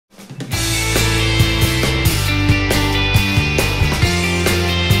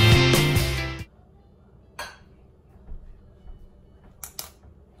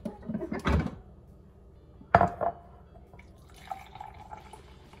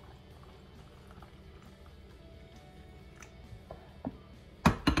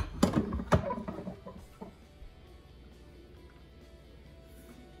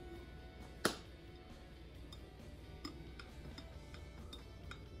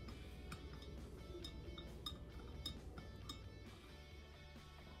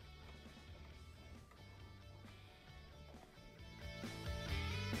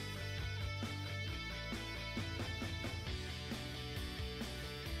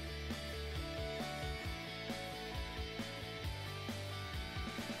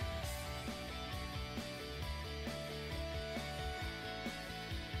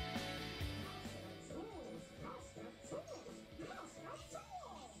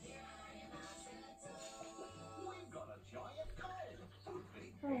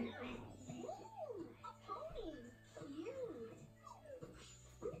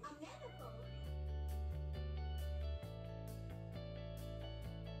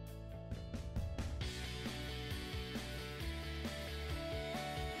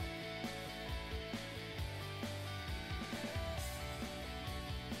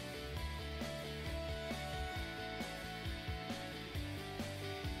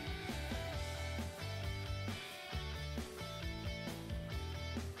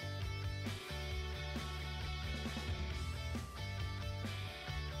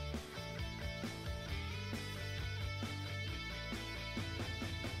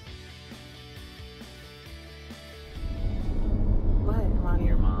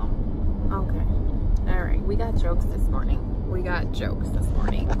got jokes this morning.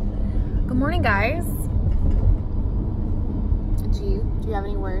 Good morning, guys. G, do you have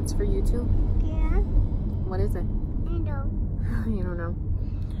any words for YouTube? Yeah. What is it? I know. You don't know.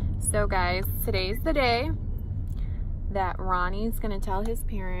 So guys, today's the day that Ronnie's gonna tell his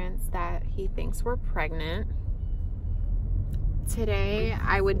parents that he thinks we're pregnant. Today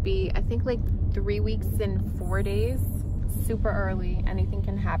I would be, I think, like 3 weeks and 4 days. Super early, anything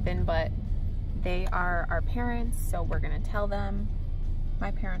can happen, but they are our parents, so we're gonna tell them.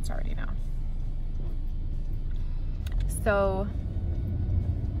 My parents already know. So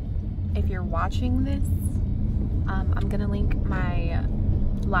if you're watching this, I'm gonna link my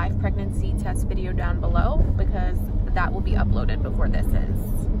live pregnancy test video down below because that will be uploaded before this is.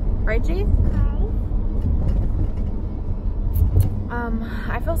 Right, G?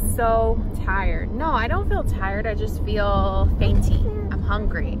 I feel so tired. No, I don't feel tired. I just feel fainty. I'm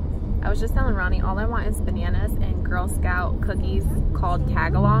hungry. I was just telling Ronnie, all I want is bananas and Girl Scout cookies called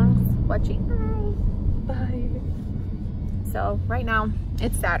tag-alongs. What, G? Bye. So right now,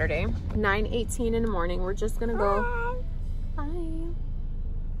 it's Saturday, 9:18 in the morning. We're just gonna go. Bye.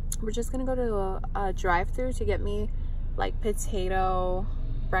 We're just gonna go to a drive-thru to get me like potato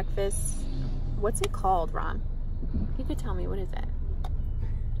breakfast. What's it called, Ron? You could tell me. What is it?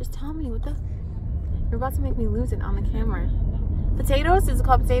 Just tell me. What the? You're about to make me lose it on the camera. Potatoes? Is it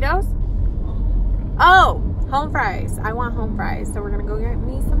called potatoes? Oh, home fries. I want home fries. So we're gonna go get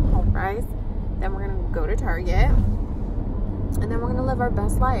me some home fries. Then we're gonna go to Target. And then we're gonna live our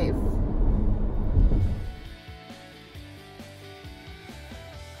best life.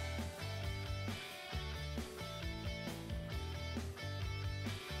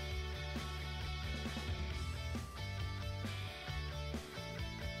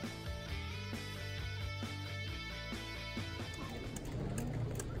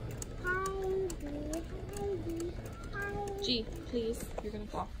 G, please, you're gonna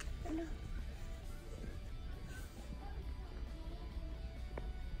fall.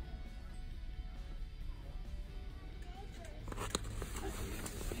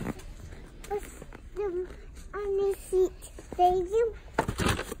 On the seat, baby.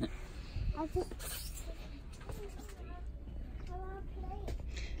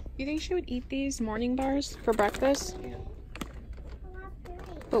 You think she would eat these morning bars for breakfast?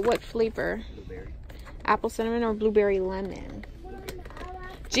 But what flavor? Blueberry. Apple cinnamon or blueberry lemon?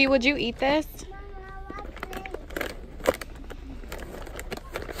 G, would you eat this?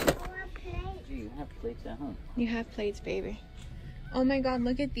 Gee, you have plates at home. You have plates, baby. Oh my God,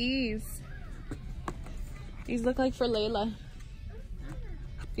 look at these. These look like for Layla.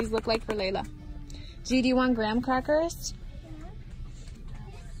 These look like for Layla. G, do you want graham crackers?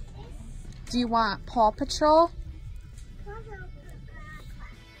 Do you want Paw Patrol?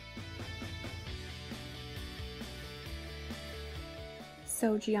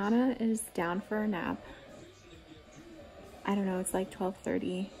 So Gianna is down for a nap. I don't know, it's like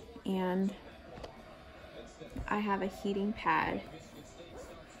 12:30 and I have a heating pad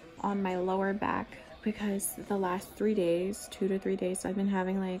on my lower back because the last 3 days, 2 to 3 days, I've been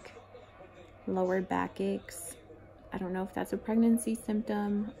having like lower back aches. I don't know if that's a pregnancy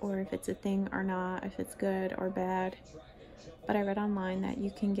symptom or if it's a thing or not, if it's good or bad. But I read online that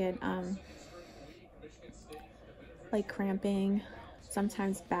you can get like cramping,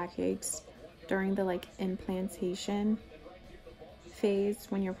 sometimes backaches during the like implantation phase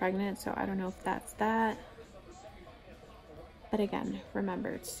when you're pregnant. So I don't know if that's that. But again, remember,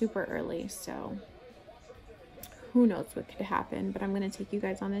 it's super early, so who knows what could happen. But I'm going to take you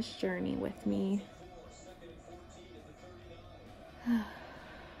guys on this journey with me.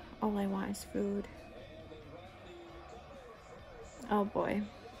 All I want is food. Oh boy.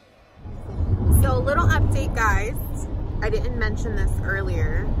 So a little update, guys. I didn't mention this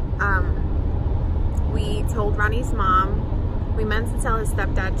earlier. We told Ronnie's mom. We meant to tell his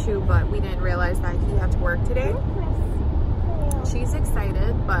stepdad too, but we didn't realize that he had to work today. She's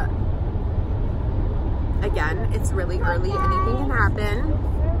excited, but again, it's really early. Anything can happen.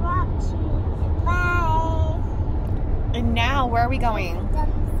 Bye. And now, where are we going?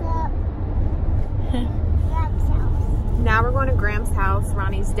 Graham's house. Now we're going to Graham's house,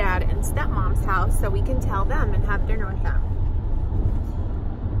 Ronnie's dad and stepmom's house, so we can tell them and have dinner with them.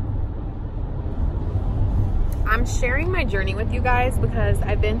 I'm sharing my journey with you guys because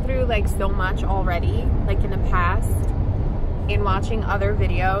I've been through like so much already, like in the past, and watching other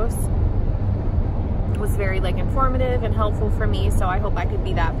videos was very like informative and helpful for me, so I hope I could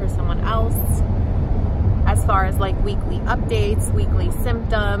be that for someone else as far as like weekly updates, weekly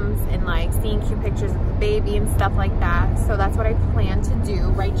symptoms, and like seeing cute pictures of the baby and stuff like that. So that's what I plan to do,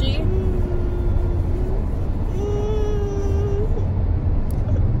 right, G?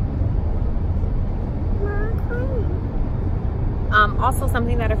 Also,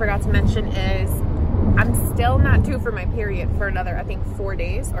 something that I forgot to mention is I'm still not due for my period for another, I think, 4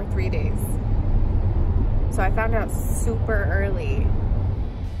 days or 3 days. So I found out super early.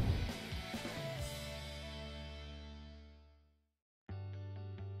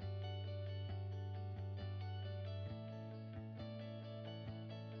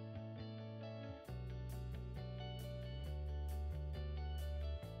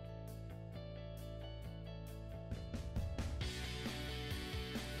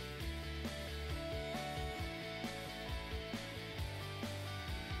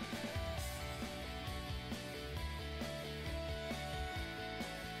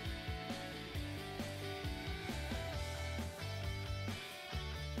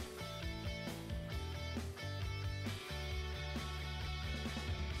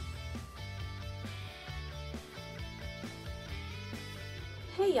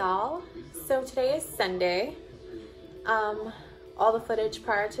 Hey y'all, so today is Sunday. All the footage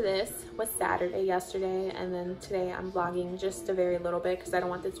prior to this was Saturday, yesterday, and then today I'm vlogging just a very little bit because I don't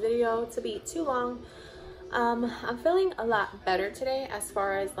want this video to be too long. I'm feeling a lot better today as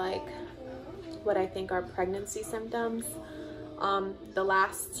far as like what I think are pregnancy symptoms. The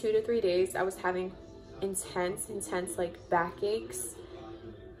last 2 to 3 days I was having intense like backaches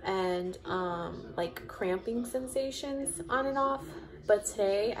and like cramping sensations on and off. But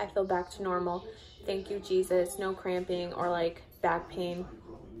today I feel back to normal. Thank you, Jesus. No cramping or like back pain.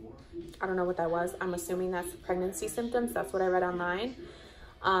 I don't know what that was. I'm assuming that's pregnancy symptoms. That's what I read online.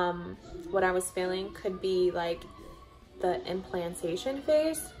 What I was feeling could be like the implantation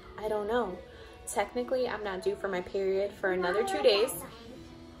phase. I don't know. Technically, I'm not due for my period for another 2 days.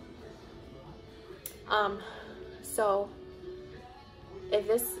 So if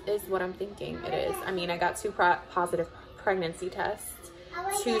this is what I'm thinking it is, I mean, I got 2 positive pregnancy tests.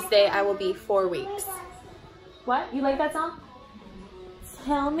 Tuesday I will be 4 weeks. What? You like that song?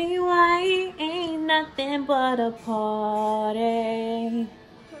 Tell me why it ain't nothing but a party.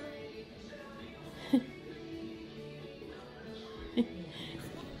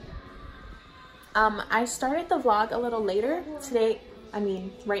 I started the vlog a little later today. I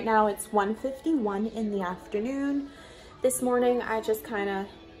mean, right now it's 1:51 in the afternoon. This morning I just kind of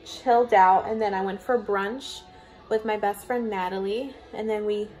chilled out and then I went for brunch with my best friend Natalie, and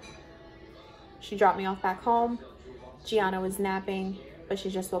then she dropped me off back home. Gianna was napping, but she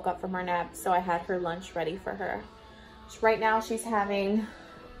just woke up from her nap, so I had her lunch ready for her. Right now she's having,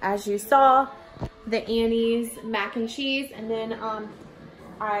 as you saw, the Annie's mac and cheese, and then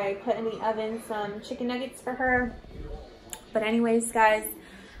I put in the oven some chicken nuggets for her. But anyways, guys,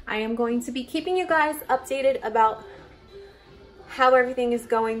 I am going to be keeping you guys updated about how everything is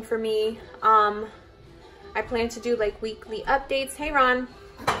going for me. I plan to do like weekly updates. Hey, Ron.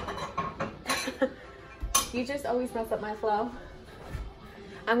 You just always mess up my flow.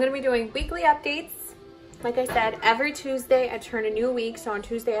 I'm going to be doing weekly updates. Like I said, every Tuesday I turn a new week. So on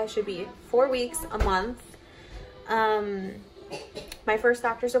Tuesday I should be 4 weeks a month. My first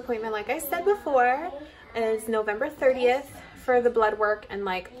doctor's appointment, like I said before, is November 30th for the blood work and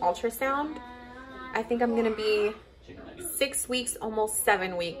like ultrasound. I think I'm going to be 6 weeks, almost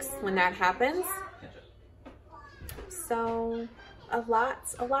 7 weeks when that happens. So a lot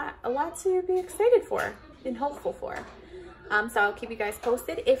to be excited for and hopeful for. So I'll keep you guys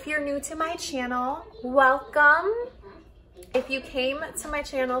posted. If you're new to my channel, welcome. If you came to my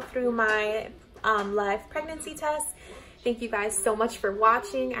channel through my live pregnancy test, thank you guys so much for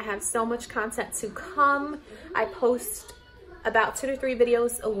watching. I have so much content to come. I post about 2 to 3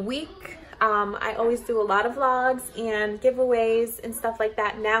 videos a week. I always do a lot of vlogs and giveaways and stuff like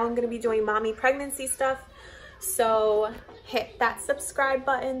that. Now I'm going to be doing mommy pregnancy stuff. So hit that subscribe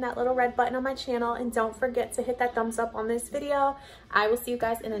button, that little red button on my channel, and don't forget to hit that thumbs up on this video. I will see you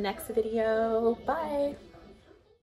guys in the next video. Bye.